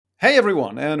Hey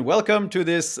everyone, and welcome to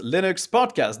this Linux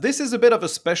podcast. This is a bit of a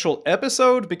special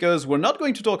episode because we're not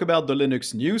going to talk about the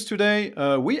Linux news today.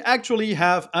 We actually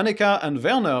have Annika and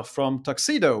Werner from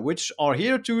Tuxedo, which are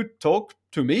here to talk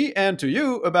to me and to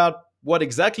you about what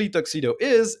exactly Tuxedo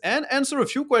is and answer a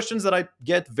few questions that I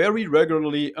get very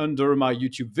regularly under my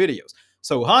YouTube videos.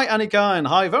 So, hi Annika and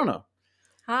hi Werner.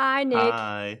 Hi, Nick.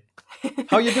 Hi.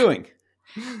 How you doing?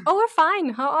 Oh, we're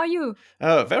fine. How are you?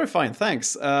 Very fine,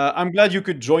 thanks. I'm glad you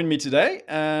could join me today,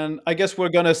 and I guess we're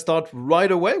gonna start right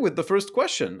away with the first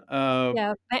question.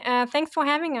 Yeah, thanks for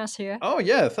having us here. Oh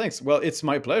yeah, thanks. Well, it's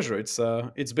my pleasure.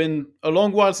 It's been a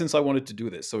long while since I wanted to do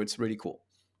this, so it's really cool.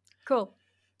 Cool.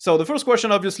 So the first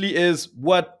question obviously is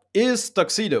what is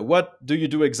Tuxedo? What do you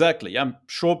do exactly? I'm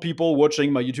sure people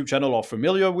watching my YouTube channel are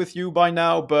familiar with you by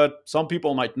now, but some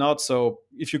people might not. So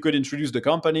if you could introduce the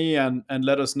company and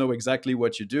let us know exactly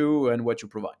what you do and what you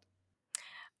provide.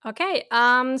 Okay,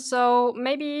 so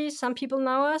maybe some people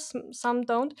know us, some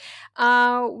don't.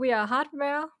 We are a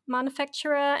hardware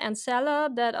manufacturer and seller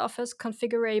that offers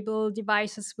configurable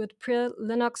devices with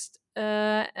pre-Linux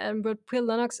and with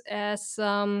pre-Linux as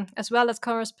well as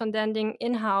corresponding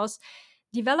in-house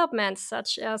developments,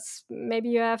 such as maybe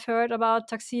you have heard about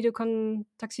Tuxedo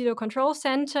Control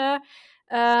Center.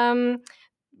 Um,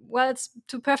 well, it's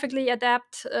to perfectly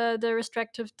adapt the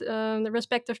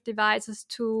respective devices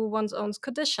to one's own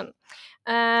condition,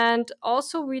 and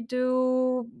also we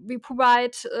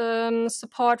provide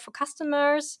support for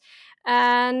customers,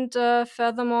 and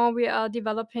furthermore we are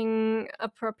developing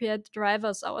appropriate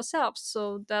drivers ourselves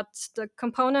so that the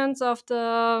components of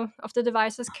the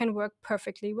devices can work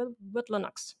perfectly with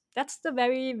Linux. That's the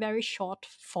very short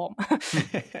form.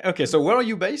 Okay, so where are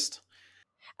you based?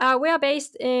 We are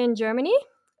based in Germany.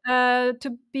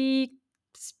 To be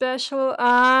special,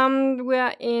 we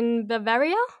are in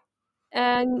Bavaria.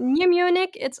 And near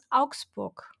Munich, it's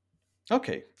Augsburg.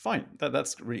 Okay, fine.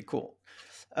 That's really cool.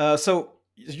 So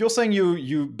you're saying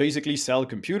you basically sell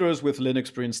computers with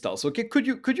Linux pre-installed. So could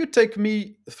you take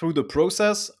me through the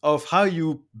process of how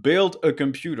you build a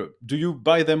computer? Do you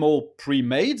buy them all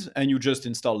pre-made and you just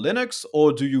install Linux,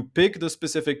 or do you pick the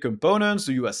specific components?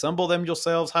 Do you assemble them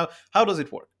yourselves? How does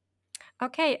it work?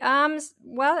 Okay.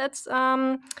 Well, it's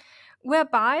we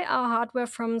buy our hardware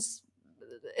from.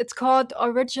 It's called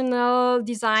original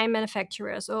design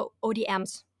manufacturers or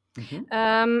ODMs.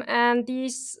 Hmm. And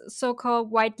these so-called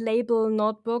white label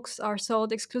notebooks are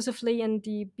sold exclusively in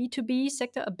the B2B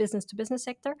sector, a business to business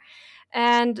sector,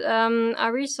 and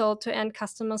are resold to end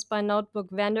customers by notebook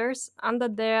vendors under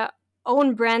their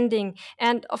own branding.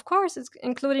 And of course, it's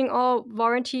including all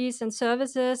warranties and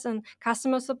services and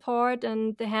customer support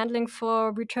and the handling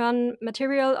for return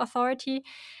material authority.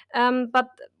 But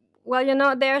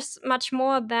well, there's much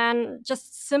more than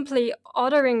just simply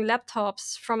ordering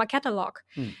laptops from a catalog,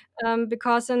 Hmm.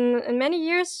 because in many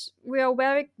years we are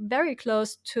very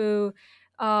close to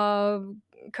uh,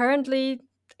 currently,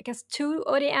 I guess, two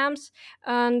ODMs,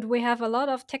 and we have a lot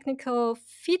of technical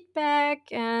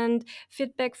feedback and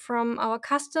feedback from our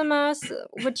customers,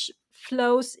 which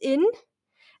flows in.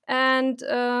 And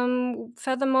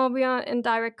furthermore, we are in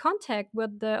direct contact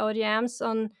with the ODMs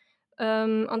on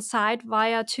site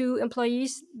via two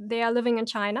employees. They are living in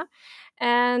China,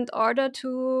 and order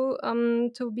to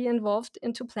be involved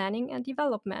into planning and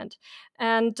development.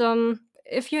 And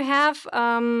if you have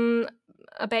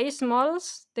a base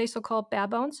models, they so-called bare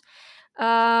bones,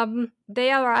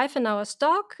 they arrive in our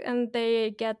stock and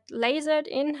they get lasered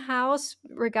in-house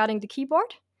regarding the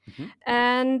keyboard Hmm.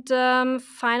 and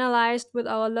finalized with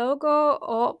our logo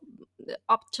or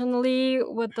optionally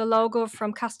with the logo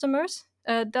from customers.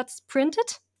 That's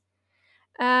printed.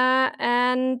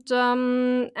 And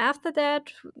after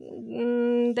that,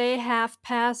 they have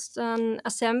passed an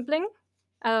assembling,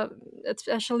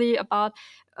 especially about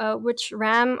which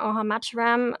RAM or how much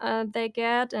RAM they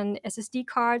get, and SSD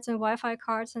cards and Wi-Fi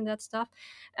cards and that stuff,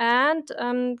 and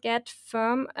get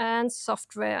firm and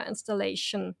software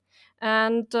installation,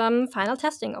 and final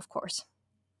testing, of course.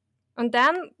 And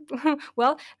then,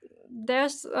 well,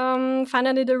 there's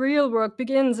finally the real work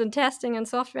begins in testing and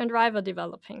software and driver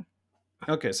developing.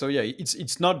 Okay, so yeah,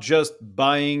 it's not just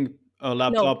buying a No,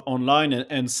 laptop online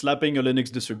and slapping a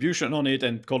Linux distribution on it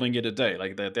and calling it a day.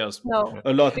 Like that, there's no, Yeah.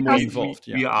 a lot more because involved.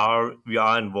 Yeah. We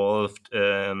are involved,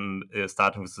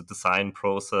 starting with the design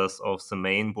process of the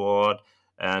main board,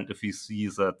 and if we see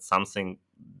that something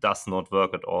does not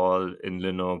work at all in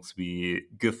Linux, we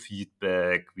give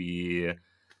feedback. We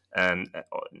and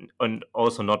and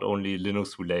also not only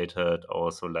Linux related,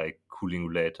 also like cooling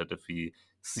related. If we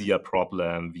see Hmm. a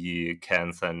problem, we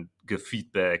can then give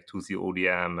feedback to the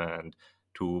ODM and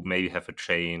to maybe have it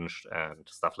changed and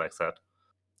stuff like that.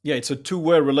 Yeah, it's a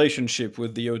two-way relationship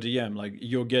with the ODM. Like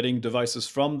you're getting devices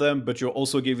from them, but you're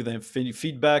also giving them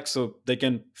feedback so they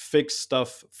can fix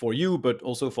stuff for you, but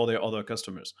also for their other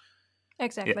customers. Yeah.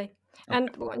 Exactly. Okay. And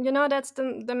that's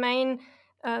the main,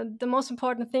 the most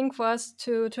important thing for us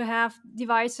to have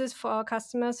devices for our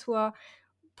customers who are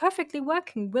perfectly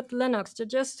working with Linux. You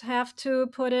just have to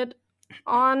put it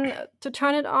on, to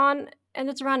turn it on, and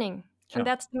it's running. And Yeah.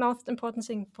 that's the most important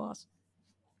thing for us.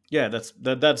 Yeah, that's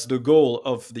the goal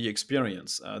of the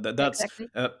experience. That's Exactly.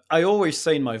 I always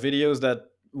say in my videos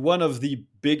that one of the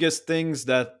biggest things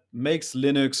that makes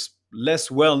Linux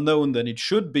less well known than it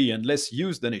should be and less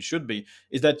used than it should be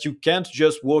is that you can't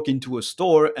just walk into a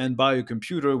store and buy a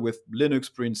computer with Linux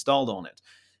pre-installed on it.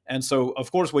 And so,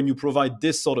 of course, when you provide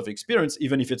this sort of experience,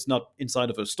 even if it's not inside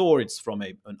of a store, it's from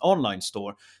an online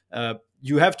store,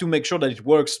 you have to make sure that it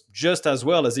works just as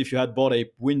well as if you had bought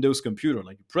a Windows computer.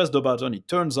 Like you press the button, it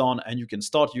turns on, and you can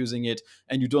start using it,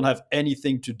 and you don't have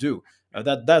anything to do.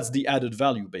 That's the added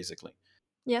value, basically.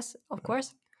 Yes, of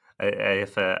course. I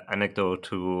have an anecdote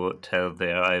to tell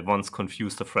there. I once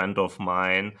confused a friend of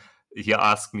mine. He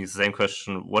asked me the same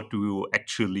question: "What do you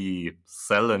actually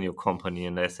sell in your company?"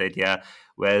 And I said, "Yeah,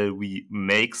 well, we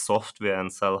make software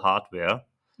and sell hardware."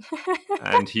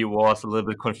 And he was a little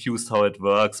bit confused how it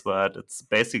works, but it's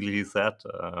basically that.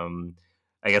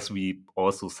 I guess we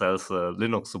also sell the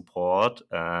Linux support,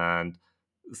 and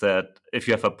that if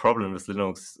you have a problem with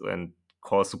Linux and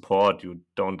call support, you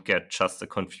don't get just a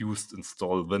confused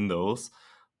install Windows,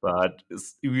 but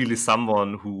it's really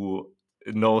someone who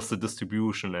knows the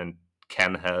distribution and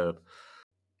can help.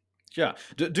 Yeah.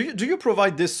 Do you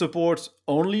provide this support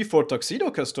only for Tuxedo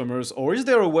customers, or is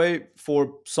there a way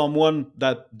for someone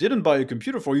that didn't buy a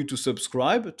computer for you to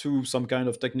subscribe to some kind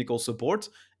of technical support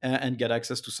and get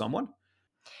access to someone?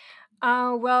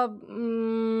 Well,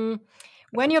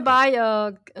 when you buy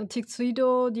a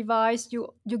Tuxedo device,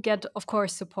 you get, of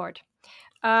course, support.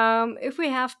 If we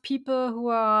have people who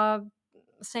are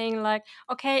saying like,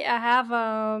 okay, I have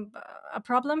a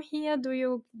problem here,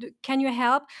 can you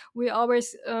help, we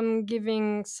always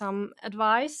giving some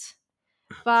advice,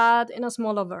 but in a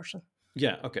smaller version.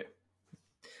 Yeah. Okay.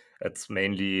 It's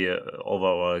mainly over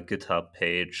our GitHub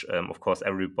page. Of course,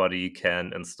 everybody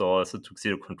can install the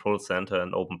Tuxedo Control Center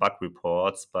and open bug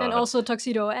reports, And but also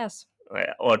Tuxedo OS.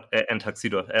 or and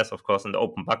Tuxedo FS, of course, and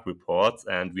open bug reports,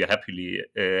 and we are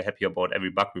happy about every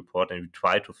bug report, and we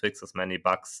try to fix as many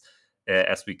bugs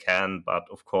as we can. But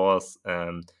of course,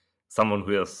 someone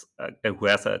who has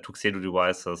a Tuxedo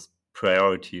device has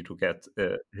priority to get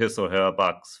his or her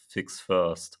bugs fixed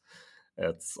first.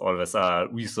 It's always a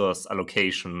resource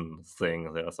allocation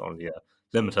thing. There's only a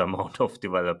limited amount of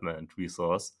development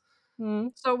resource.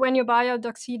 So when you buy a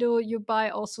Tuxedo, you buy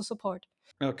also support.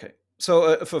 Okay.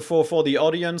 So for the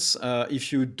audience,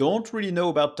 if you don't really know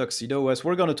about Tuxedo OS,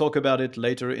 we're going to talk about it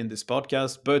later in this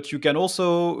podcast. But you can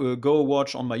also go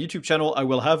watch on my YouTube channel. I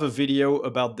will have a video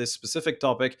about this specific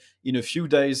topic in a few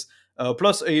days,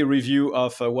 plus a review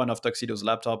of one of Tuxedo's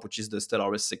laptop, which is the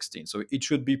Stellaris 16. So it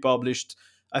should be published,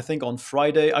 I think, on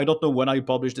Friday. I don't know when I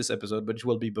publish this episode, but it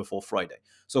will be before Friday.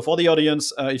 So for the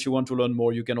audience, if you want to learn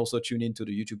more, you can also tune into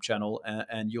the YouTube channel,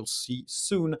 and you'll see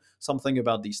soon something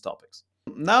about these topics.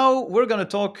 Now we're going to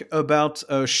talk about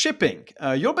shipping.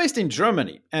 You're based in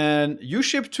Germany and you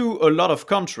ship to a lot of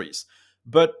countries.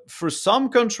 But for some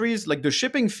countries, like the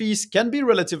shipping fees can be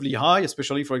relatively high,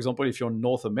 especially, for example, if you're in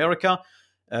North America.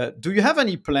 Do you have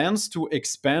any plans to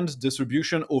expand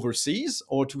distribution overseas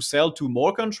or to sell to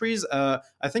more countries?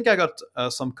 I think I got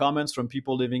some comments from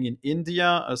people living in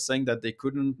India saying that they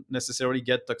couldn't necessarily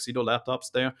get Tuxedo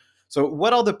laptops there. So,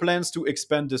 what are the plans to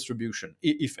expand distribution,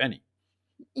 if any?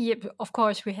 Yep, of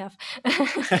course we have.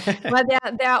 Well,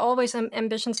 there are always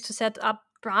ambitions to set up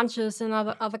branches in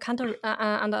other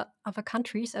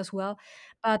countries as well,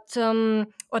 but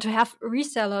or to have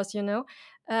resellers,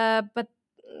 But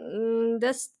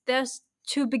there's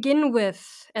to begin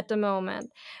with at the moment.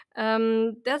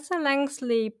 That's a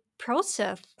lengthy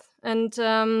process, and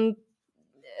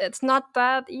it's not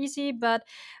that easy, but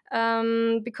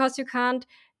because you can't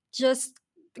just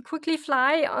quickly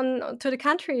fly on to the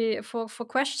country for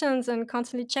questions and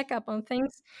constantly check up on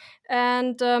things,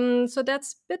 and so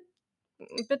that's bit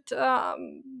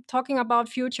talking about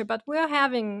future, but we're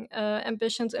having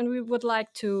ambitions and we would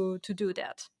like to do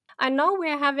that. I know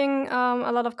we're having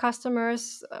a lot of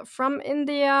customers from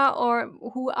India or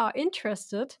who are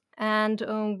interested, and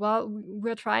well,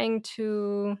 we're trying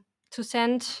to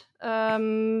send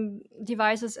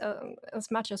devices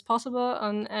as much as possible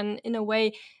and in a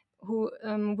way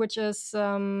which is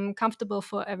comfortable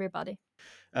for everybody.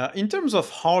 In terms of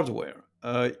hardware,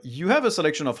 You have a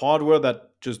selection of hardware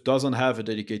that just doesn't have a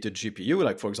dedicated GPU,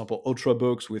 like for example,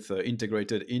 ultrabooks with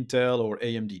integrated Intel or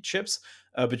AMD chips.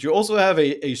 But you also have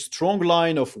a strong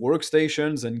line of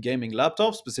workstations and gaming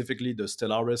laptops, specifically the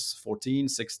Stellaris 14,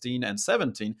 16, and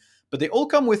 17. But they all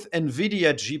come with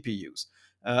NVIDIA GPUs.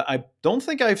 I don't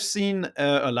think I've seen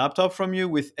a laptop from you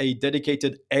with a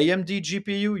dedicated AMD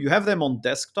GPU. You have them on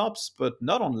desktops, but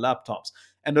not on laptops.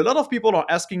 And a lot of people are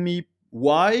asking me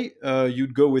why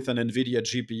you'd go with an NVIDIA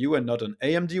GPU and not an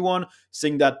AMD one,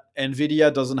 seeing that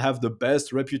NVIDIA doesn't have the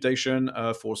best reputation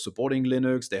for supporting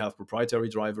Linux. They have proprietary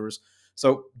drivers.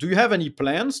 So, do you have any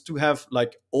plans to have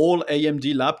like all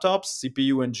AMD laptops,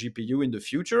 CPU and GPU in the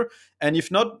future? And if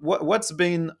not, what's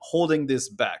been holding this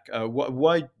back?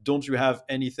 Why don't you have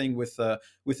anything with a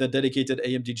dedicated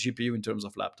AMD GPU in terms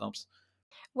of laptops?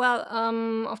 Well,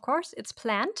 of course, it's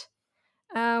planned.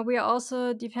 We are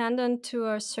also dependent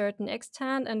to a certain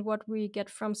extent and what we get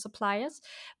from suppliers.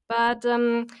 But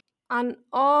on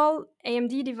all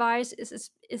AMD device is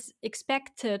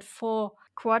expected for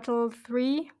quarter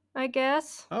 3, I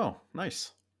guess. Oh,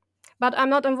 nice. But I'm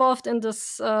not involved in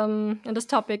this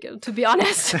topic, to be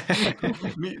honest.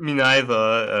 Me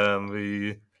neither.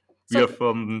 We So are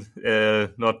from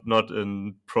not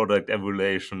in product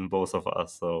evaluation, both of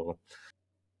us. So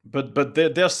But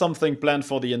there's something planned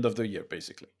for the end of the year,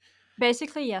 basically.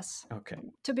 basically, yes. Okay.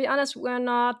 To be honest, we're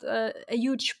not a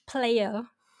huge player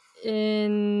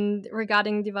in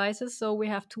regarding devices, so we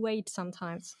have to wait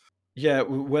sometimes. Yeah,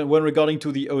 when regarding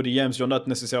to the ODMs, you're not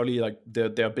necessarily like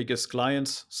their biggest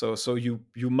clients, so you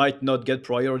might not get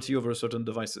priority over certain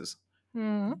devices.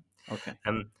 Mhm. Okay.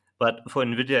 but for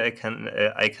NVIDIA,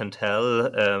 I can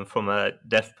tell from a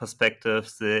dev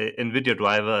perspective, the NVIDIA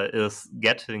driver is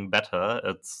getting better.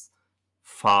 It's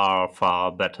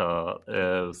far better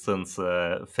since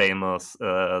famous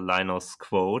Linus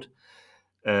quote,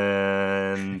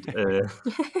 and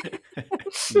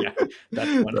Yeah,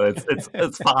 that one. so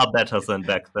it's far better than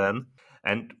back then.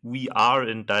 And we are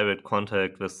in direct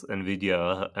contact with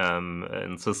NVIDIA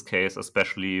in this case,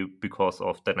 especially because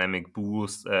of dynamic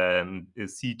boost and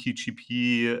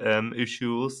CTGP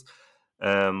issues.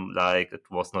 Like it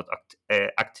was not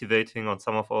activating on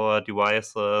some of our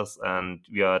devices, and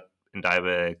we are in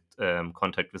direct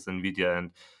contact with NVIDIA.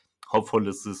 And hopefully,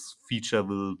 this feature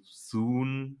will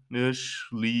soonish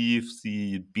leave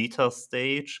the beta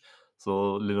stage,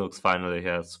 so Linux finally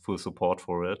has full support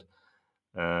for it.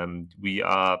 We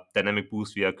are Dynamic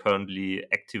Boost. We are currently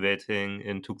activating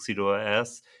in Tuxedo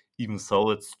OS, even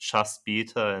though it's just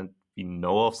beta and we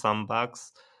know of some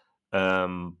bugs,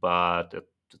 but it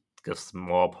gives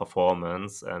more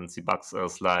performance. And the bugs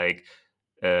is like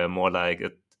more like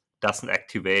it doesn't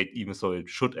activate, even though it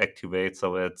should activate.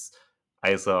 So it's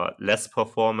either less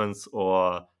performance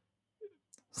or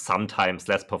sometimes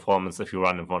less performance if you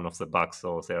run in one of the bugs.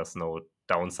 So there's no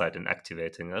downside in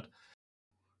activating it.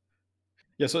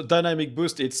 Yeah, so dynamic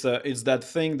boost, it's that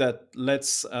thing that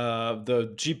lets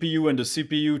the GPU and the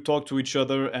CPU talk to each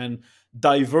other and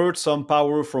divert some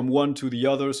power from one to the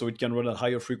other, so it can run at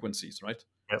higher frequencies, right?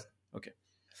 Yes. Okay.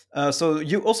 So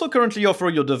you also currently offer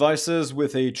your devices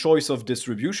with a choice of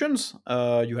distributions.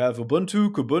 You have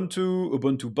Ubuntu, Kubuntu,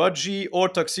 Ubuntu Budgie, or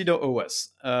Tuxedo OS.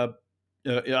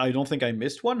 I don't think I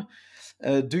missed one.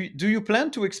 Do you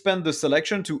plan to expand the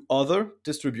selection to other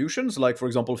distributions, like for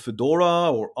example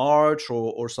Fedora or Arch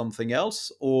or something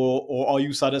else, or are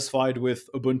you satisfied with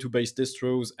Ubuntu-based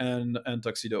distros and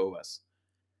Tuxedo OS?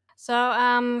 So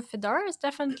Fedora is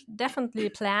definitely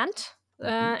planned,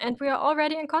 Mhm. and we are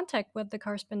already in contact with the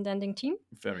corresponding team.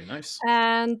 Very nice.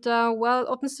 And well,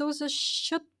 OpenSUSE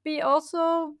should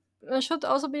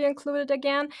also be included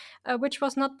again, which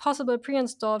was not possible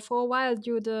pre-installed for a while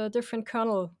due to different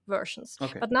kernel versions.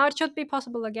 Okay. But now it should be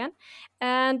possible again.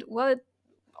 And well, it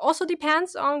also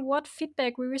depends on what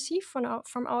feedback we receive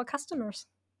from our customers.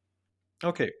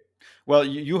 Okay. Well,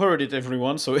 you heard it,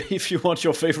 everyone. So if you want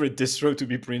your favorite distro to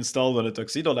be pre-installed on a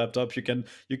Tuxedo laptop,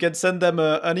 you can send them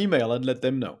an email and let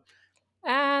them know.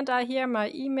 And I hear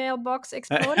my email box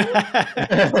exploding.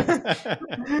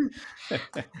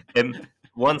 And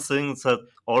one thing that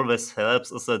always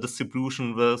helps is a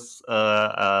distribution with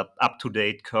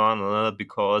up-to-date kernel,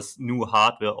 because new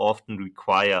hardware often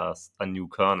requires a new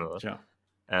kernel, Yeah.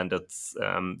 and it's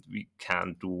we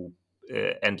can't do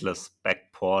endless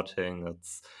backporting.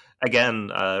 It's again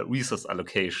a resource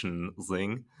allocation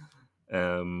thing.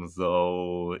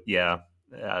 So yeah,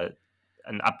 uh,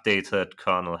 an updated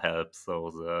kernel helps,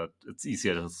 so that it's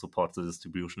easier to support the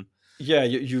distribution. Yeah,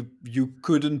 you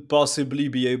couldn't possibly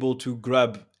be able to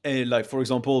grab a, like for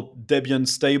example, Debian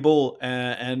stable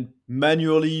and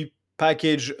manually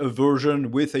package a version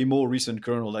with a more recent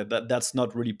kernel. That's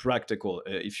not really practical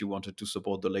if you wanted to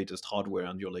support the latest hardware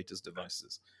on your latest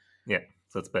devices. Yeah,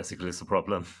 that's basically the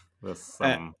problem with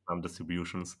Uh, some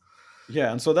distributions.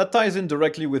 Yeah, and so that ties in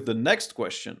directly with the next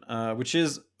question, which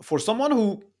is for someone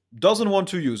who doesn't want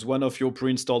to use one of your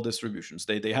pre-installed distributions.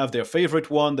 They have their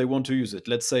favorite one, they want to use it.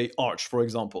 Let's say Arch, for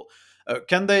example.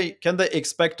 Can they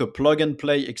expect a plug and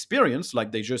play experience,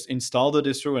 like they just install the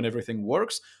distro and everything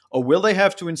works, or will they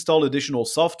have to install additional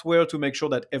software to make sure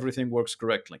that everything works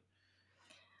correctly?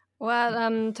 Well,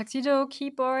 Tuxedo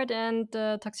keyboard and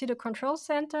the Tuxedo control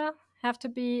center have to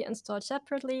be installed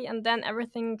separately, and then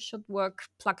everything should work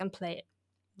plug and play.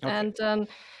 Okay. And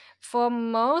for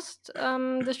most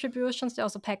distributions, they're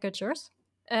also packagers.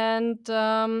 And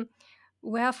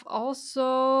we have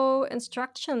also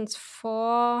instructions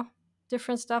for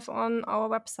different stuff on our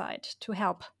website to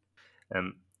help.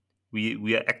 Um,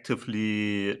 we are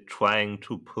actively trying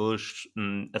to push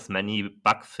as many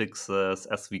bug fixes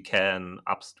as we can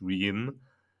upstream,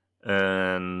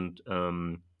 and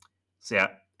there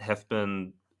have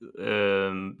been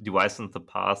devices in the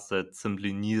past that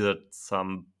simply needed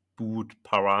some boot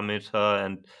parameter,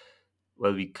 and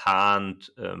well, we can't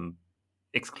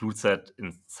excludes that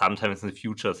sometimes in the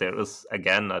future there is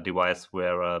again a device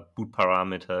where a boot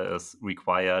parameter is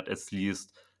required, at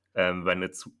least when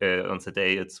it's on the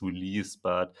day it's released.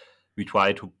 But we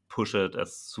try to push it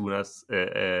as soon as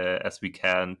we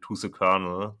can to the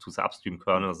kernel, to the upstream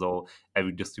kernel, so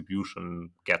every distribution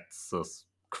gets this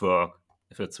quirk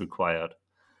if it's required.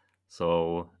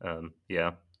 So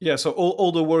yeah. Yeah, so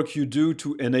all the work you do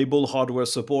to enable hardware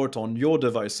support on your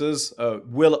devices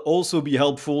will also be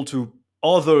helpful to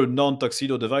other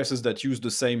non-Tuxedo devices that use the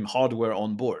same hardware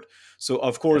on board. So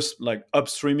of course, like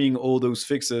upstreaming all those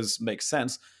fixes makes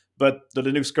sense, but the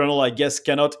Linux kernel, I guess,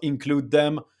 cannot include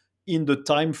them in the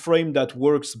time frame that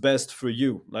works best for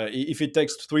you. Like, if it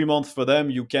takes 3 months for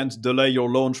them, you can't delay your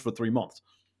launch for 3 months.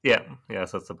 Yeah,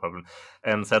 yes, that's the problem.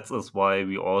 And that is why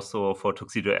we also, for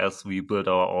Tuxedo S, we build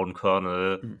our own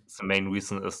kernel. Mm. The main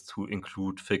reason is to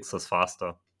include fixes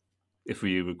faster if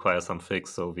we require some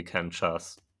fix, so we can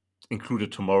just include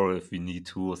it tomorrow if we need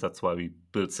to. That's why we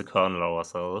build the kernel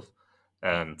ourselves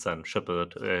and then ship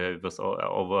it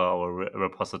over our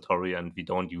repository, and we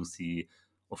don't use the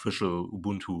official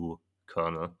Ubuntu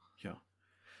kernel. Yeah.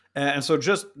 And so,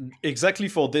 just exactly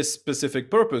for this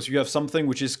specific purpose, you have something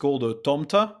which is called a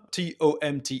Tomta,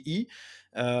 Tomte,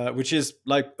 which is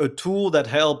like a tool that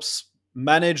helps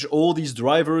manage all these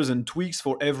drivers and tweaks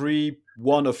for every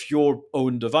one of your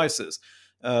own devices.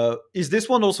 Is this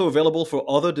one also available for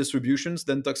other distributions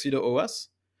than Tuxedo OS?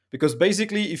 Because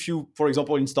basically, if you, for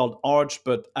example, installed Arch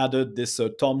but added this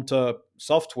Tomta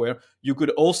software, you could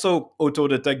also auto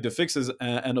detect the fixes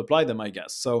and apply them, I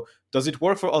guess. So does it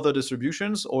work for other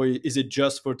distributions, or is it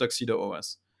just for Tuxedo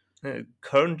OS?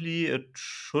 Currently, it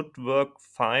should work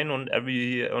fine on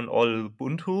all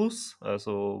Ubuntu's,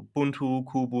 so Ubuntu,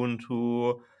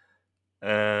 Kubuntu,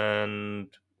 and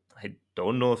I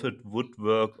don't know if it would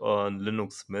work on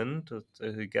Linux Mint.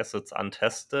 I guess it's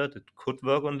untested. It could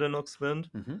work on Linux Mint,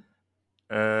 Mhm.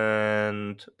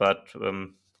 and but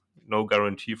no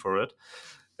guarantee for it.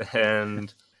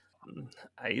 And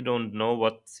I don't know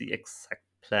what the exact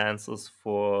plans is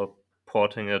for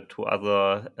porting it to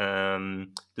other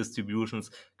distributions.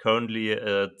 Currently,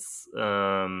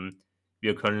 we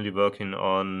are currently working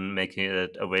on making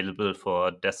it available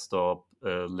for desktop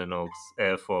Linux,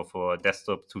 for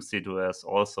desktop Tuxedo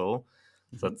also.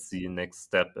 Mhm. That's the next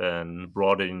step in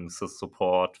broadening the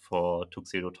support for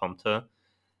Tuxedo Tomte.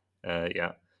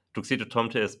 Yeah. Tuxedo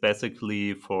Tomte is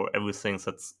basically for everything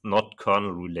that's not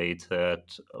kernel related,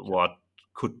 what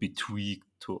could be tweaked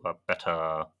to a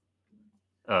better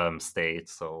state.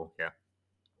 So, yeah.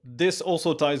 This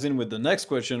also ties in with the next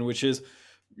question, which is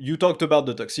you talked about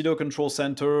the Tuxedo Control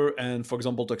Center and, for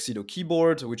example, Tuxedo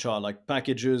Keyboard, which are like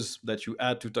packages that you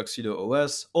add to Tuxedo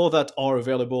OS or that are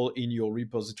available in your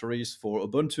repositories for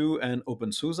Ubuntu and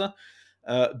OpenSUSE.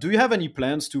 Do you have any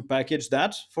plans to package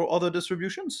that for other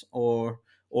distributions, or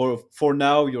for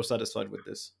now you're satisfied with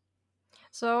this?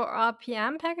 So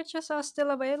RPM packages are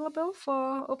still available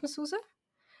for OpenSUSE.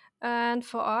 And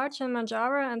for Arch and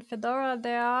Manjaro and Fedora,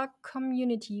 there are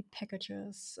community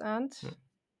packages. And Yeah.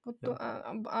 what Yeah.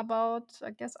 about,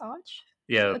 I guess, Arch?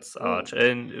 Yeah, It's it's Arch.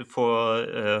 And for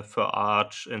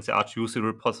Arch, in the Arch user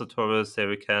repositories, there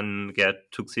we can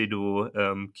get Tuxedo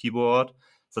keyboard.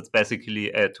 That's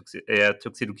basically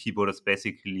Tuxedo keyboard is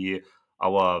basically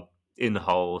our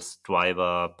in-house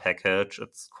driver package.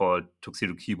 It's called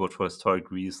Tuxedo keyboard for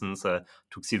historic reasons.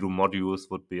 Tuxedo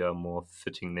modules would be a more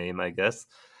fitting name, I guess.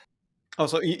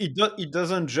 Also, it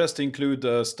doesn't just include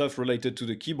stuff related to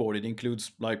the keyboard. It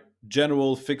includes like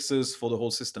general fixes for the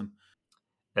whole system.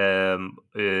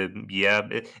 Yeah,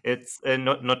 it's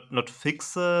not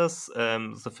fixes.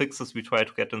 The fixes we try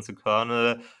to get in the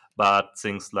kernel, but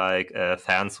things like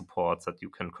fan supports that you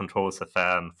can control the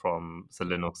fan from the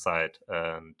Linux side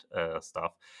and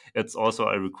stuff. It's also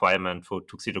a requirement for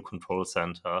Tuxedo Control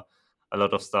Center. A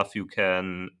lot of stuff you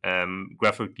can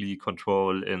graphically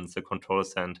control in the control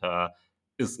center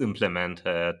is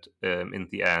implemented in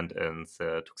the end in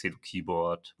the Tuxedo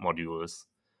keyboard modules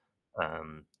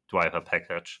driver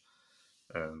package.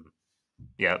 Um,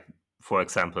 yeah, for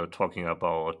example, talking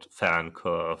about fan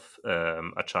curve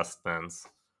adjustments.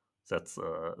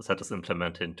 That is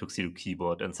implemented in Tuxedo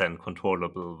Keyboard and then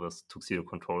controllable with Tuxedo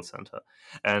Control Center.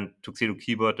 And Tuxedo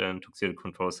Keyboard and Tuxedo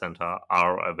Control Center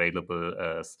are available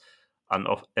as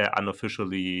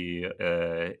unofficially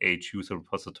H user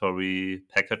repository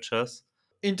packages.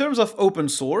 In terms of open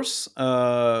source,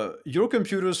 your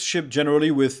computers ship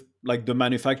generally with like the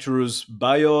manufacturer's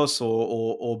BIOS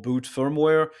or boot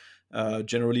firmware,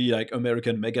 generally like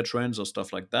American megatrends or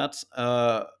stuff like that.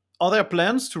 Are there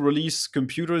plans to release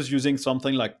computers using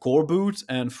something like Core Boot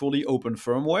and fully open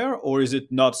firmware, or is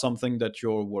it not something that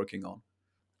you're working on?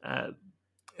 Uh,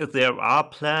 there are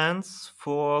plans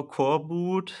for Core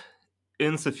Boot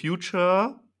in the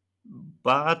future,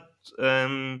 but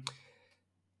there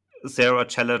are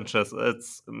challenges.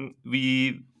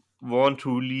 We want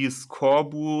to release Core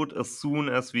Boot as soon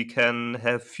as we can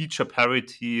have feature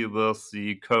parity with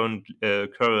the current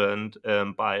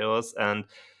BIOS, and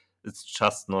it's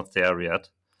just not there yet.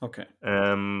 Okay.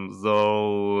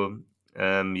 So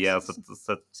yeah,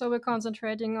 So we're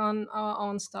concentrating on our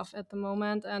own stuff at the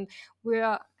moment, and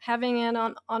we're having it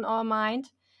on our mind,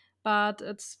 but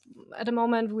it's at the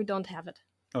moment we don't have it.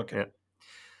 Okay.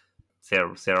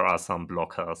 yeah, there are some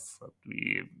blockers that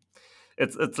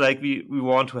it's like we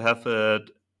want to have it.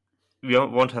 We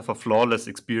want to have a flawless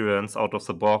experience out of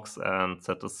the box, and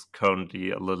that is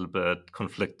currently a little bit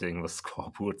conflicting with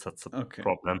Core Boot. That's a Okay.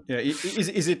 problem. Yeah.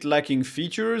 Is it lacking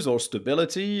features or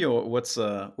stability, or what's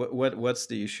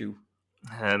the issue?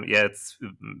 Yeah, it's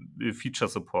feature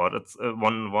support. It's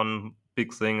one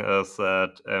big thing is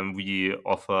that we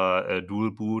offer a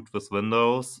dual boot with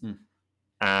Windows, Hmm.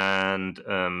 and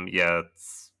yeah,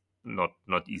 it's not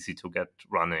easy to get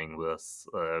running with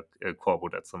Core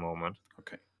Boot at the moment.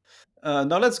 Okay.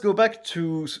 Now let's go back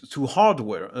to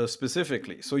hardware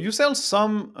specifically. So you sell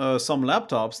some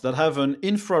laptops that have an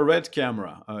infrared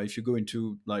camera. If you go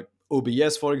into like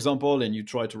OBS, for example, and you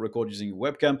try to record using a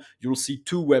webcam, you'll see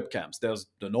two webcams. There's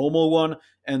the normal one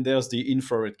and there's the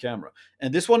infrared camera.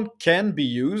 And this one can be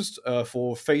used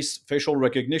for facial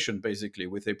recognition, basically,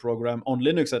 with a program on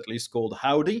Linux at least called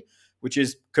Howdy, which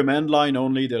is command line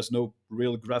only. There's no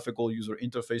real graphical user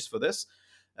interface for this.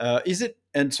 Is it?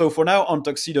 And so for now, on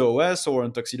Tuxedo OS or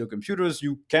on Tuxedo computers,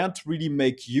 you can't really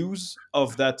make use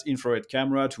of that infrared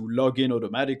camera to log in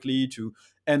automatically, to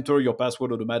enter your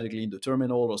password automatically in the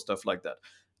terminal or stuff like that.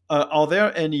 Are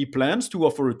there any plans to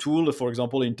offer a tool, for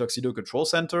example, in Tuxedo Control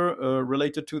Center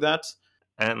related to that?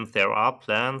 And there are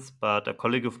plans, but a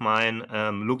colleague of mine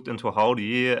looked into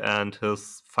Howdy, and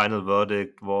his final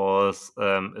verdict was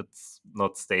it's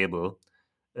not stable.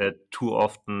 It too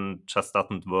often just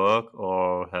doesn't work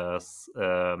or has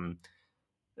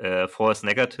false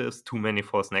negatives, too many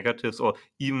false negatives, or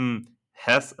even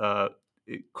has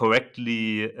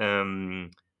correctly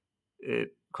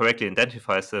correctly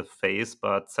identifies the face,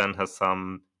 but then has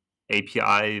some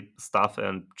API stuff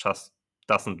and just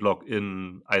doesn't log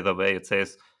in either way. It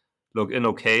says log in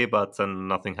okay, but then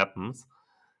nothing happens.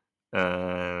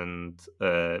 And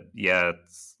yeah,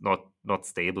 it's not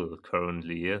stable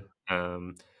currently.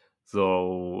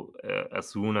 So as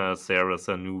soon as there is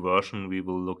a new version, we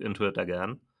will look into it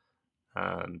again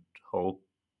and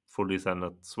hopefully then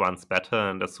it runs better.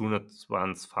 And as soon as it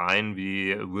runs fine,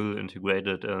 we will integrate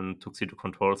it in Tuxedo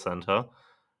Control Center.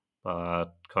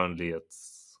 But currently,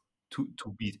 it's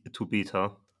to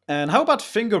beta. And how about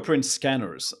fingerprint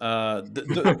scanners? I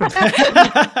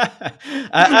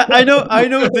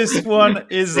know this one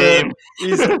Same. is yeah,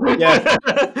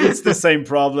 it's the same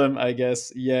problem, I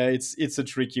guess. Yeah, it's a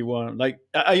tricky one. Like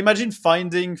I imagine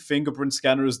finding fingerprint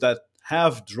scanners that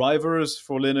have drivers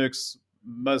for Linux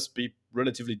must be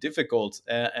relatively difficult,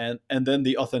 and then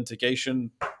the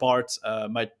authentication part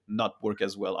might not work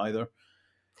as well either.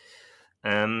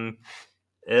 um,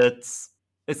 it's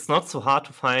it's not so hard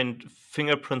to find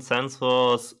fingerprint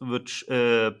sensors which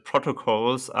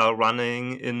protocols are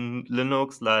running in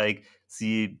Linux. Like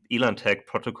the Elantech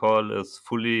protocol is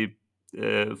fully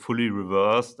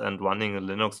reversed and running in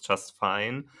Linux just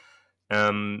fine.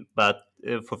 But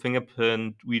for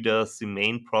fingerprint readers, the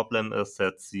main problem is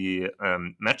that the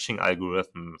matching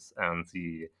algorithms and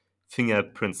the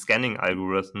fingerprint scanning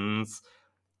algorithms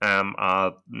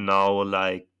are now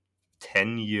like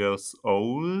 10 years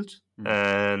old, Mm.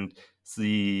 and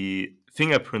the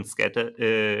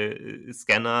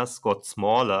scanners got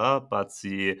smaller, but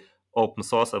the open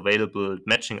source available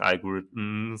matching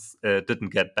algorithms didn't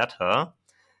get better.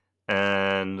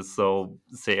 And so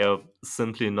they are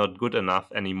simply not good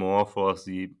enough anymore for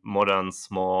the modern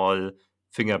small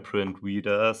fingerprint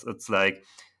readers. It's like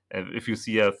if you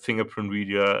see a fingerprint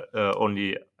reader,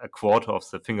 only a quarter of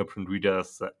the fingerprint reader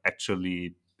is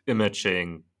actually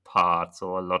imaging part.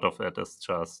 So a lot of it is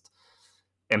just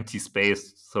empty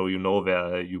space. So you know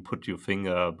where you put your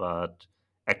finger, but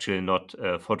actually not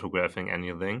photographing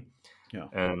anything. Yeah.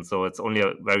 And so it's only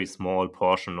a very small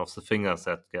portion of the fingers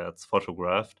that gets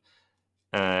photographed.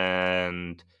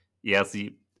 And yeah,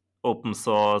 the open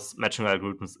source matching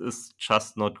algorithms is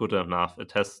just not good enough.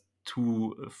 It has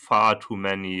far too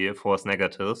many false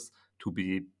negatives to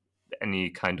be any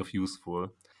kind of useful.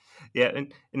 Yeah,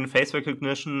 in face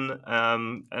recognition,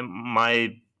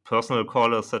 my personal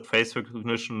call is that face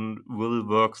recognition will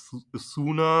work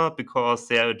sooner, because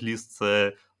there at least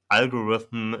the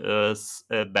algorithm is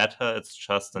better. It's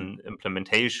just Mm. an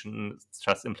implementation. It's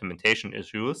just implementation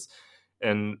issues.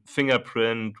 And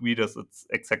fingerprint readers, it's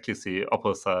exactly the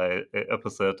opposite.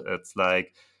 Opposite. It's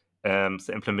like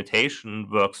the implementation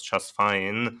works just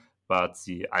fine, but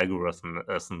the algorithm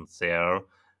isn't there.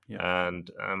 Yeah. And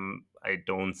I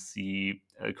don't see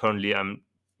currently. I'm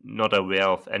not aware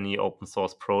of any open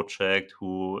source project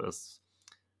who is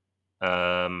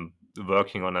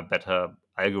working on a better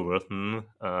algorithm.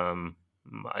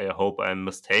 I hope I'm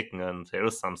mistaken and there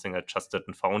is something I just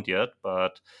didn't found yet.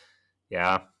 But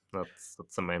yeah, that's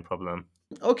the main problem.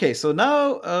 Okay, so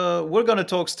now we're going to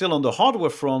talk still on the hardware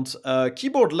front,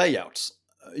 keyboard layouts.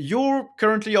 You're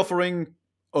currently offering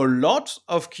a lot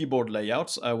of keyboard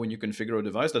layouts when you configure a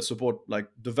device that support like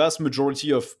the vast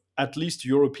majority of at least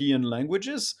European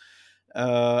languages.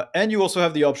 And you also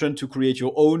have the option to create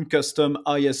your own custom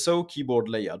ISO keyboard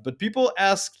layout. But people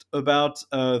asked about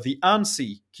the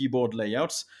ANSI keyboard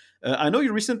layouts. I know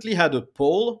you recently had a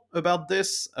poll about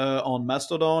this on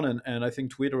Mastodon and I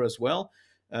think Twitter as well.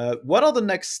 What are the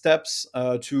next steps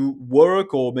to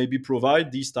work or maybe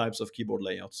provide these types of keyboard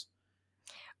layouts?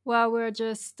 Well, we're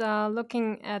just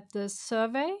looking at the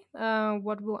survey,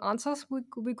 what will answers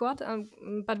we got,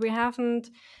 but we haven't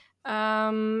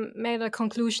made a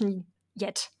conclusion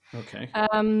yet. Okay.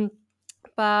 Um,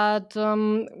 but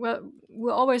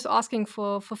we're always asking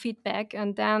for feedback,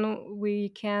 and then we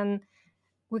can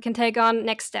take on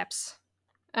next steps.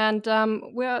 And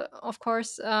we're of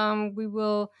course we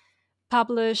will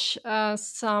publish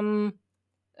some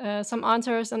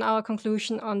answers and our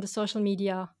conclusion on the social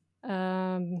media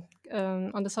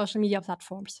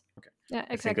platforms. Okay. Yeah, I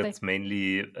think exactly. it's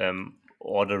mainly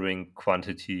ordering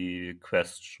quantity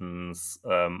questions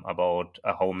about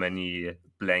how many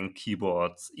blank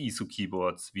keyboards, ISO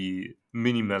keyboards, we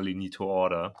minimally need to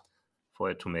order for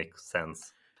it to make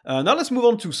sense. Now let's move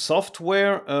on to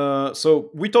software. So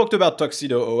we talked about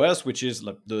Tuxedo OS, which is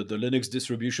like the Linux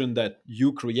distribution that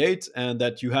you create and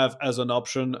that you have as an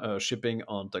option shipping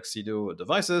on Tuxedo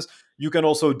devices. You can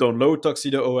also download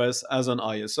Tuxedo OS as an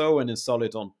ISO and install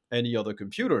it on any other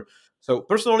computer. So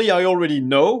personally, I already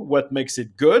know what makes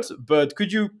it good, but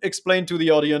could you explain to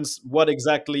the audience what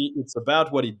exactly it's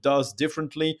about, what it does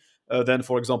differently than,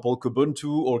 for example,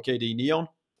 Kubuntu or KDE Neon?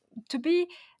 To be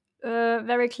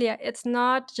very clear, it's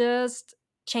not just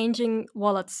changing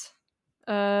wallets.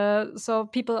 So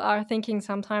people are thinking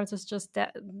sometimes it's just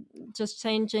that, just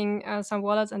changing some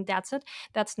wallets and that's it.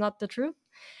 That's not the truth.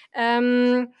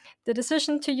 Um, the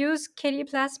decision to use KDE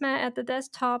Plasma at the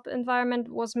desktop environment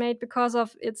was made because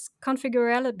of its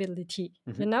configurability.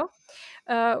 Mhm. You know,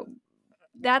 uh,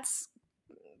 that's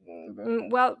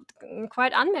well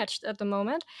quite unmatched at the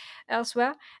moment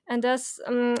elsewhere, and thus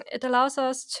it allows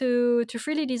us to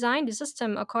freely design the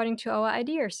system according to our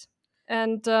ideas.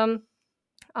 And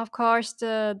of course,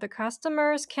 the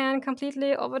customers can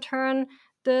completely overturn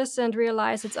this and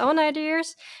realize its own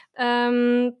ideas.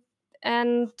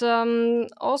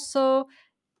 Also,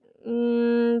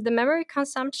 the memory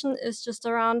consumption is just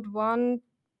around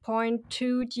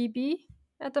 1.2 GB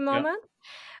at the Yeah. moment.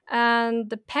 And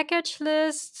the package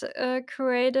list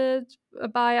created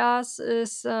by us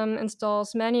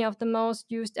installs many of the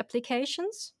most used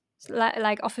applications,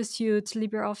 like Office Suite,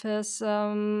 LibreOffice,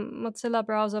 Mozilla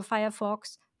Browser,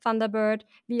 Firefox, Thunderbird,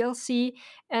 VLC,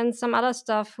 and some other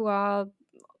stuff who are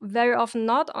very often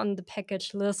not on the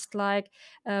package list, like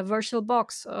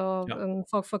VirtualBox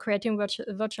Yeah. for creating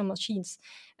virtual machines.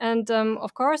 And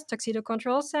of course, Tuxedo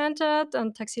Control Center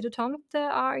and Tuxedo Tomte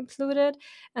are included.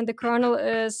 And the kernel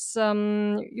is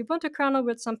Ubuntu kernel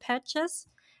with some patches.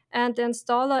 And the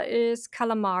installer is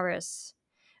Calamares.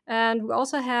 And we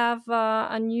also have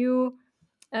a new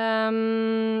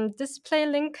display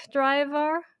link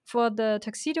driver for the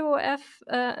Tuxedo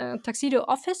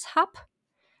Office Hub,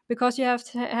 because you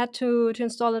had to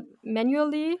install it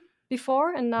manually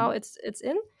before, and now Mhm. it's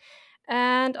in.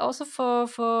 And also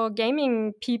for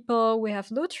gaming people, we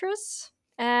have Lutris,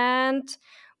 and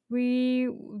we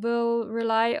will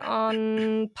rely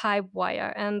on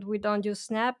Pipewire, and we don't use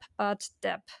Snap but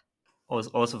Deb.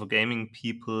 Also for gaming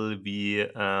people, we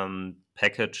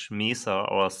package Mesa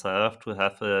ourselves to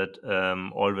have it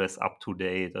always up to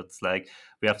date. It's like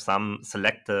we have some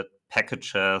selected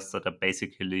packages that are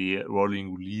basically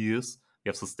rolling release. We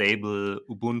have the stable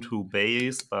Ubuntu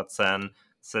base, but then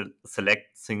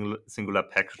select singular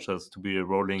packages to be a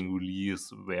rolling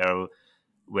release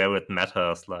where it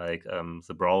matters, like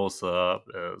the browser,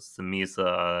 the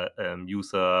Mesa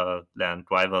user land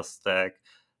driver stack,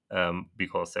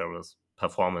 because there is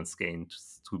performance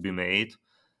gains to be made.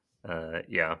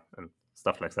 Yeah, and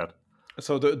stuff like that.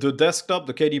 So the desktop,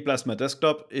 the KDE Plasma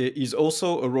desktop, is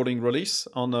also a rolling release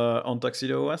on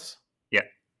Tuxedo OS. Yeah.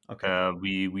 Okay.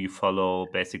 We follow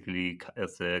basically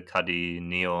the Kadi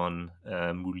Neon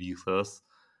releases.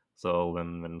 So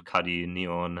when Kadi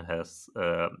Neon has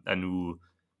a new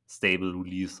stable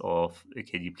release of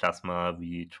KD Plasma,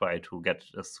 we try to get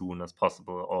it as soon as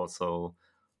possible also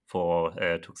for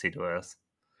Tuxedo S.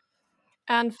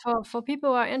 And for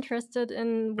people who are interested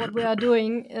in what we are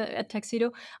doing at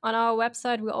Tuxedo, on our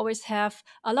website, we always have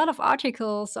a lot of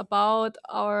articles about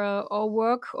our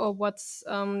work, or what's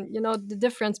the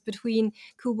difference between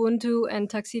Kubuntu and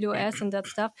Tuxedo S and that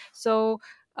stuff. So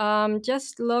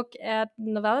just look at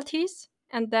novelties,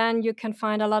 and then you can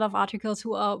find a lot of articles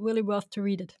who are really worth to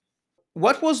read it.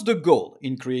 What was the goal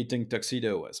in creating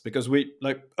Tuxedo OS? Because we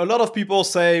like a lot of people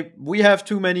say we have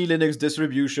too many Linux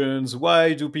distributions.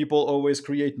 Why do people always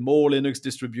create more Linux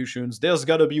distributions? There's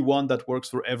got to be one that works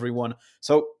for everyone.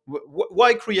 So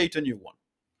why create a new one?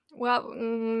 Well,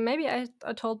 maybe I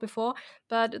told before,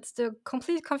 but it's the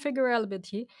complete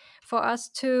configurability for us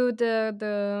to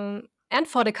the and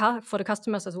for for the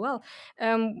customers as well,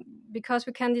 because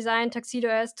we can design Tuxedo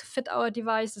as to fit our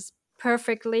devices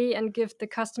perfectly and give the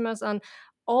customers an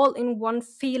all-in-one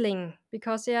feeling.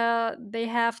 Because yeah, they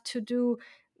have to do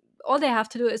all they have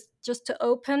to do is just to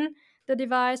open the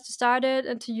device, to start it,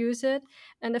 and to use it.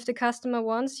 And if the customer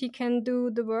wants, he can do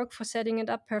the work for setting it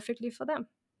up perfectly for them.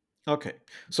 Okay,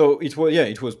 so it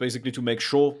was basically to make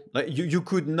sure like you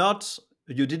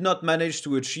did not manage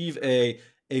to achieve a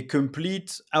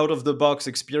complete out of the box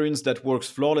experience that works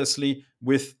flawlessly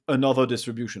with another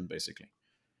distribution, basically.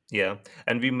 Yeah,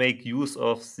 and we make use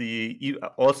of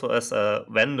also as a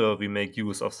vendor, we make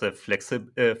use of the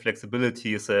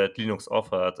flexibilities that Linux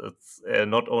offered. It's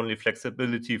not only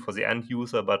flexibility for the end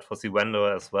user, but for the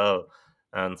vendor as well.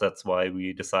 And that's why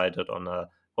we decided on a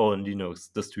own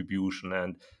Linux distribution,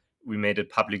 and we made it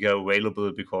publicly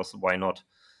available because why not?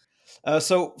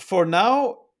 So for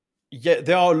now, yeah,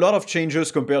 there are a lot of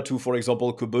changes compared to, for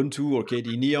example, Kubuntu or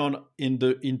KDE Neon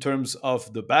in terms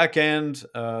of the backend,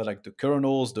 like the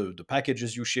kernels, the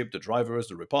packages you ship, the drivers,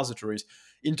 the repositories.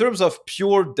 In terms of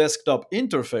pure desktop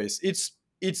interface, it's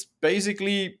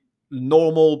basically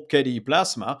normal KDE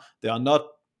Plasma. There are not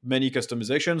many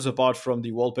customizations apart from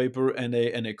the wallpaper and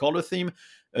a color theme.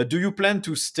 Do you plan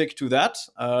to stick to that,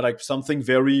 like something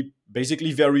very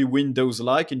basically very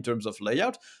Windows-like in terms of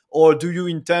layout? Or do you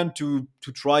intend to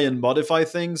try and modify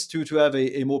things to have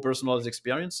a more personalized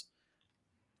experience?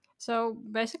 So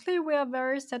basically, we are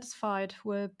very satisfied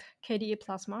with KDE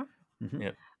Plasma, Hmm.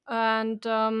 Yeah. and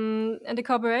the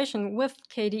cooperation with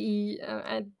KDE.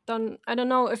 I don't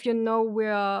know if you know,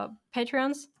 we're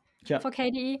patrons Yeah. for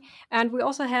KDE, and we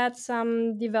also had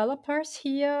some developers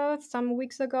here some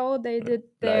weeks ago. They did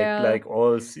their Like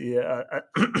all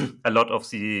a lot of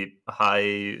the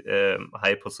high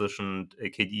positioned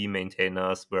KDE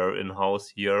maintainers were in house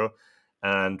here,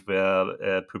 and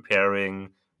were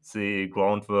preparing the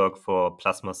groundwork for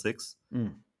Plasma 6,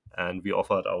 Mm. and we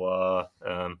offered our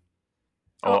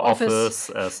our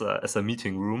office. office as a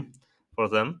meeting room for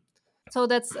them. So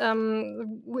that's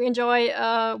we enjoy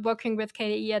working with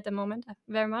KDE at the moment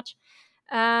very much.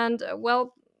 And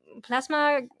well,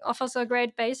 Plasma offers a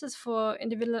great basis for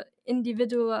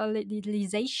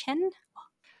individualization.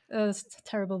 It's a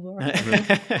terrible word.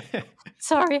 Mhm.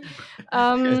 Sorry. It's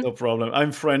Um, no problem.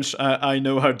 I'm French. I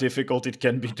know how difficult it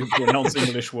can be to pronounce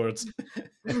English words.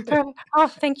 oh,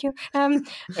 thank you.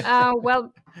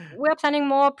 Well, we're planning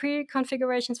more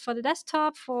pre-configurations for the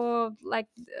desktop for like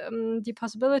the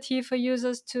possibility for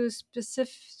users to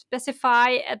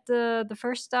specify at the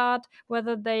first start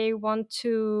whether they want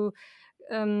to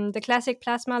the classic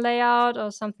plasma layout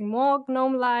or something more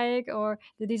GNOME-like or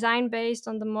the design based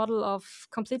on the model of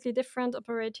completely different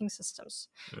operating systems.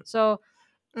 So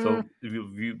mm, So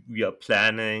we are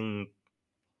planning.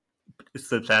 It's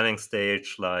the planning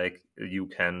stage. Like you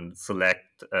can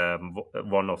select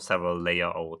one of several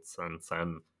layouts, and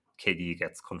then KDE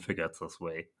gets configured this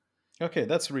way. Okay,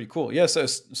 that's really cool. Yes,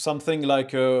 something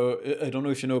like I don't know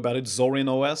if you know about it, Zorin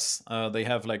OS. They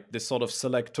have like this sort of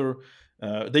selector.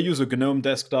 They use a GNOME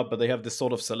desktop, but they have this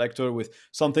sort of selector with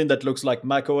something that looks like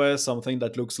Mac OS, something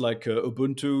that looks like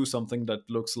Ubuntu, something that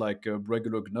looks like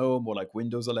regular GNOME or like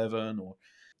Windows 11. Or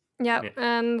yeah, Yeah.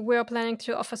 and we're planning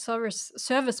to offer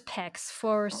service packs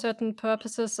for certain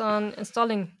purposes on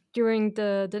installing during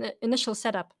the initial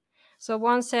setup. So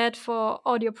one set for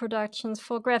audio productions,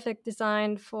 for graphic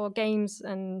design, for games,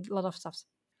 and a lot of stuff.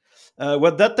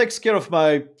 well, that takes care of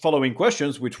my following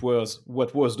questions, which was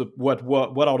what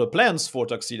are the plans for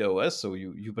Tuxedo OS? So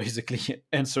you basically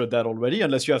answered that already,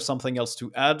 unless you have something else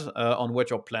to add on what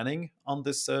you're planning on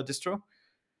this distro.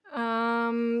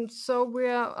 So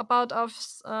we're about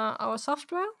our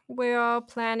software. We are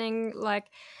planning like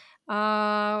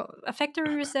a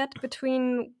factory reset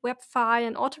between WebFi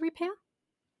and auto repair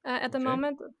at the Okay.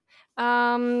 moment.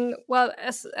 Well,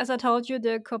 as I told you,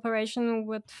 the cooperation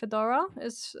with Fedora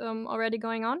is already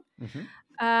going on, Hmm.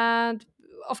 and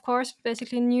of course,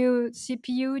 basically new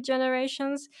CPU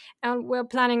generations. And we're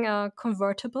planning a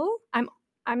convertible.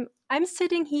 I'm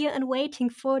sitting here and waiting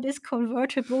for this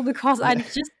convertible because I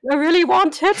really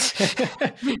want it,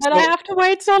 and I so have to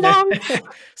wait so long.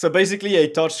 so basically a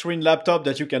touchscreen laptop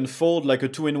that you can fold like a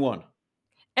two-in-one.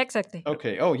 Exactly.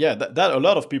 Okay. Oh yeah, that a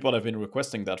lot of people have been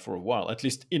requesting that for a while. At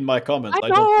least in my comments, I I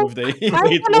don't know know. if they if I'm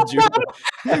they one of told you.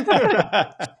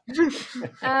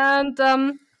 them. And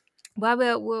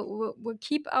well, we'll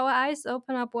keep our eyes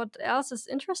open up what else is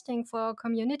interesting for our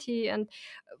community, and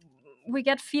we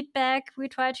get feedback. We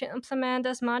try to implement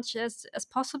as much as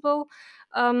possible.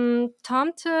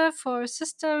 Tomte for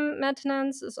system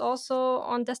maintenance is also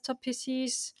on desktop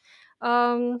PCs.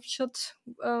 Should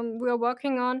We are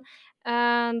working on,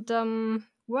 and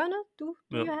Werner, do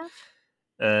Yeah. you have?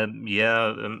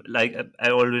 Like I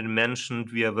already mentioned,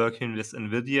 we are working with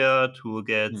NVIDIA to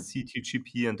get Hmm.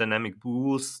 CTGP and Dynamic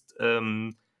Boost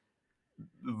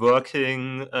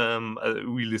working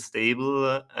really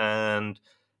stable, and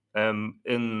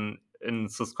in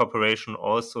this cooperation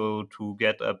also to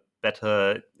get a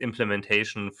better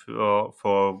implementation for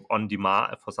on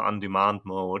demand for the on demand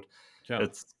mode. Yeah.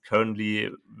 It's currently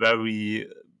very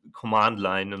command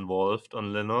line involved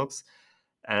on Linux,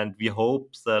 and we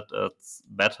hope that it's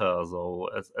better. So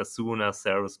as soon as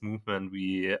there is movement,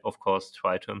 we of course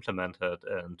try to implement it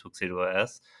in Tuxedo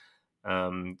OS.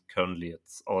 Currently,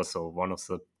 it's also one of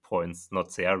the points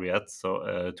not there yet,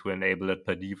 so to enable it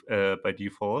by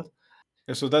default.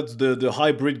 Yeah, so that's the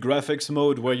hybrid graphics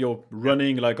mode where you're Yeah,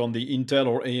 running like on the Intel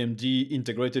or AMD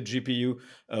integrated GPU,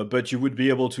 but you would be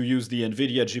able to use the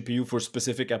NVIDIA GPU for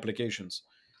specific applications.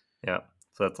 yeah.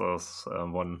 So that's also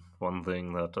one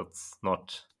thing that it's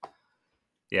not.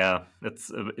 Yeah, it's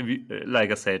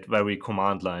like I said, very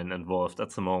command line involved at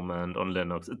the moment on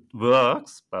Linux. It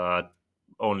works, but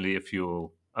only if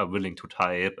you are willing to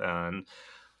type, and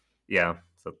yeah,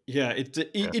 so Yeah, it,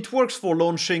 it yeah. it works for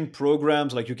launching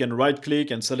programs. Like you can right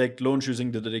click and select launch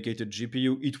using the dedicated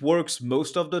GPU. It works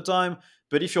most of the time,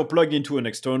 but if you're plugged into an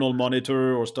external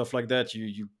monitor or stuff like that,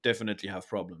 you definitely have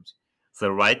problems. The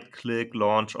right-click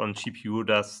launch on GPU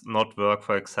does not work,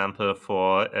 for example,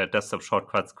 for desktop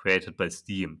shortcuts created by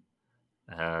Steam.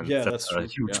 And Yeah, that's that's a true.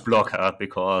 huge Yeah. blocker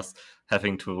because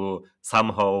having to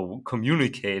somehow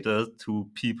communicate it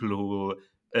to people who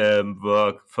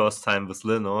work first time with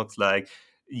Linux, like,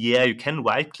 yeah, you can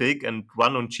right click and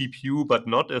run on GPU, but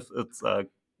not if it's a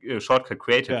shortcut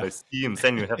created Yeah. by Steam.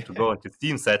 Then you have to go into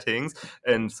Steam settings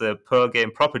and the per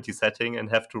game property setting and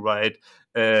have to write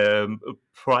a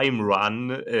prime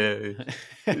run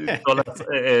dollars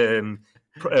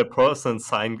 %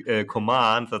 sign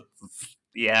command. That's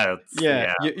yeah, it's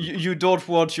Yeah, yeah, you don't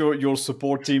want your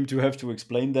support team to have to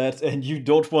explain that, and you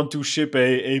don't want to ship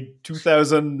a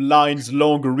 2,000 lines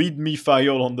long README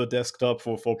file on the desktop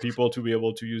for people to be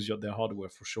able to use their hardware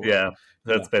for sure. yeah.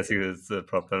 Yeah. That's basically the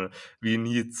problem. We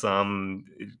need some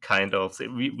kind of.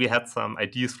 We had some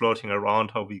ideas floating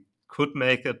around how we could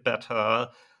make it better,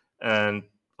 and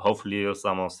hopefully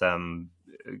some of them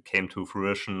came to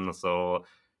fruition. So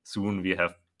soon we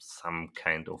have some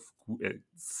kind of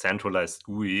centralized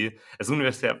GUI. As soon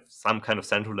as you have some kind of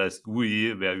centralized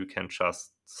GUI where you can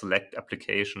just select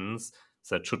applications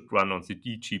that should run on the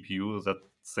GPU, that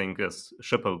thing is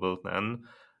shippable then.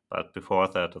 But before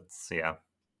that, it's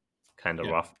kind of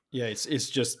Yeah, rough. yeah. It's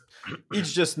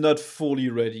just not fully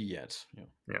ready yet. Yeah.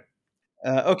 Yeah.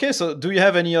 Okay, so do you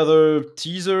have any other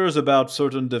teasers about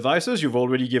certain devices? You've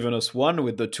already given us one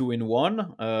with the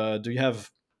two-in-one. Do you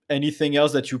have anything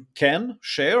else that you can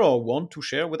share or want to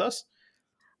share with us?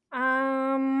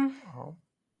 Um, Oh.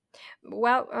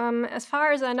 well, as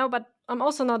far as I know, but I'm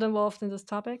also not involved in this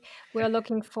topic. We're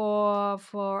looking for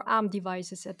ARM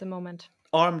devices at the moment.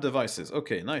 ARM devices.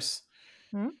 Okay, nice.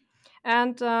 Hmm?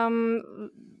 And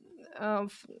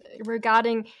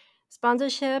regarding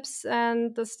sponsorships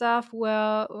and the stuff,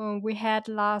 well, we had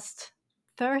last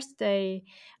Thursday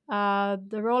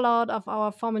the rollout of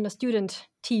our Formula Student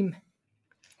team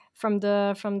from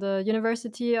the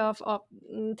University of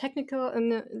Technical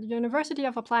and the University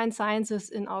of Applied Sciences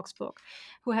in Augsburg,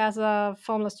 who has a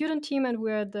Formula Student team, and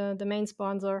we're the main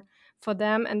sponsor for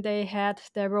them. And they had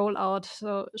their rollout,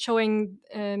 so showing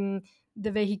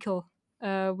the vehicle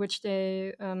which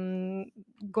they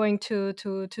going to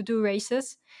do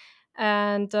races,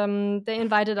 and they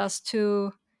invited us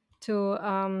to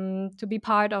be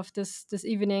part of this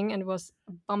evening, and it was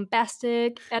a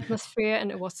bombastic atmosphere, and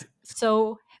it was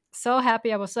so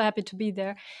happy. I was so happy to be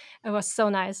there. It was so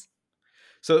nice.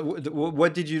 So,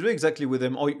 what did you do exactly with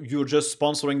them? Or you're just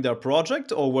sponsoring their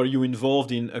project, or were you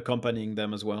involved in accompanying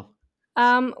them as well?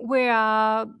 We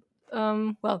are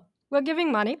well, we're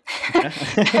giving money, Yeah.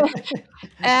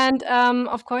 and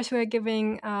of course we're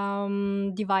giving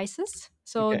devices.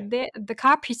 So Okay. the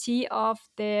car PC of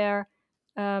their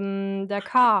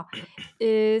car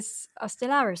is a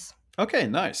Stellaris. Okay.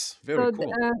 Nice. Very So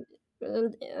cool.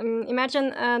 imagine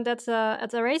that's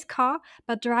a race car,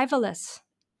 but driverless.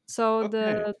 So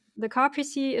Okay. the car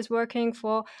PC is working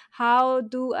for how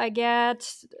do I get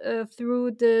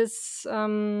through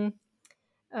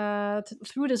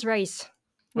through this race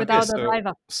Okay. without a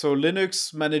driver. So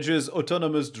Linux manages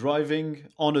autonomous driving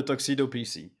on a Tuxedo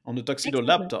PC, on a Tuxedo Exactly,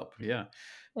 laptop. Yeah,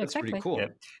 that's pretty exactly. Yeah,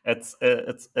 cool.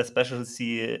 it's especially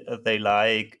see they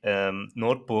like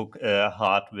notebook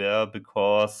hardware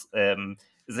because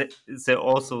they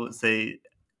also they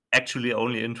actually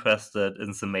only interested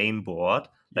in the main board,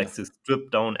 Yeah. like they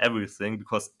strip down everything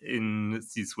because in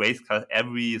these race cars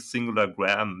every singular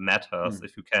gram matters. Hmm.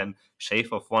 If you can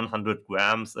shave off 100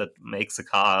 grams, it makes the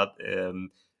car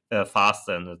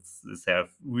faster, and it's have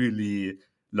really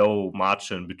low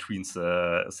margin between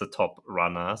the top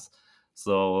runners.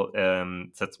 So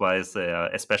that's why they are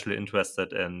especially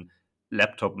interested in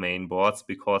laptop main boards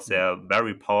because they Yeah. are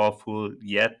very powerful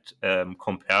yet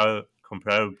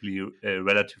comparably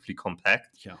relatively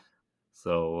compact. Yeah.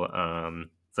 So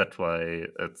that's why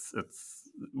it's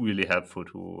really helpful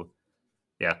to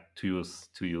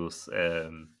use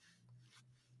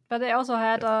But they also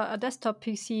had yes, a desktop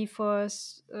PC for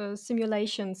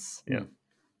simulations yeah. Hmm.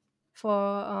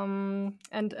 for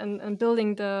and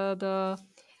building the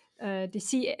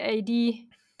CAD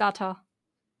data.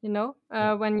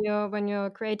 Yeah. When you're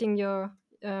creating your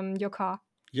car.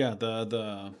 Yeah.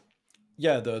 The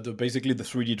basically the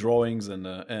 3D drawings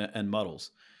and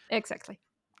models. Exactly.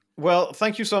 Well,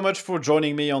 thank you so much for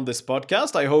joining me on this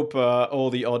podcast. I hope all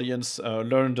the audience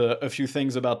learned a few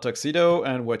things about Tuxedo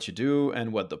and what you do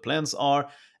and what the plans are.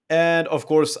 And of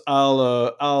course,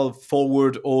 I'll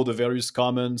forward all the various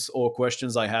comments or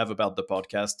questions I have about the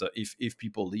podcast if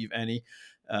people leave any.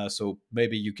 So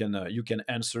maybe you can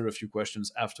answer a few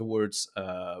questions afterwards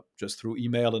just through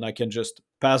email, and I can just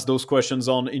pass those questions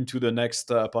on into the next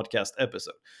podcast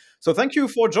episode. So thank you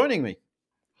for joining me.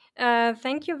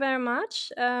 Thank you very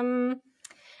much. And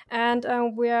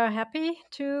we are happy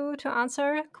to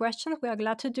answer questions. We are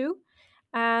glad to do.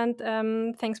 And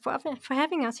thanks for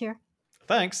having us here.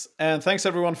 Thanks, and thanks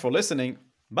everyone for listening.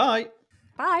 Bye.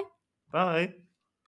 Bye. Bye.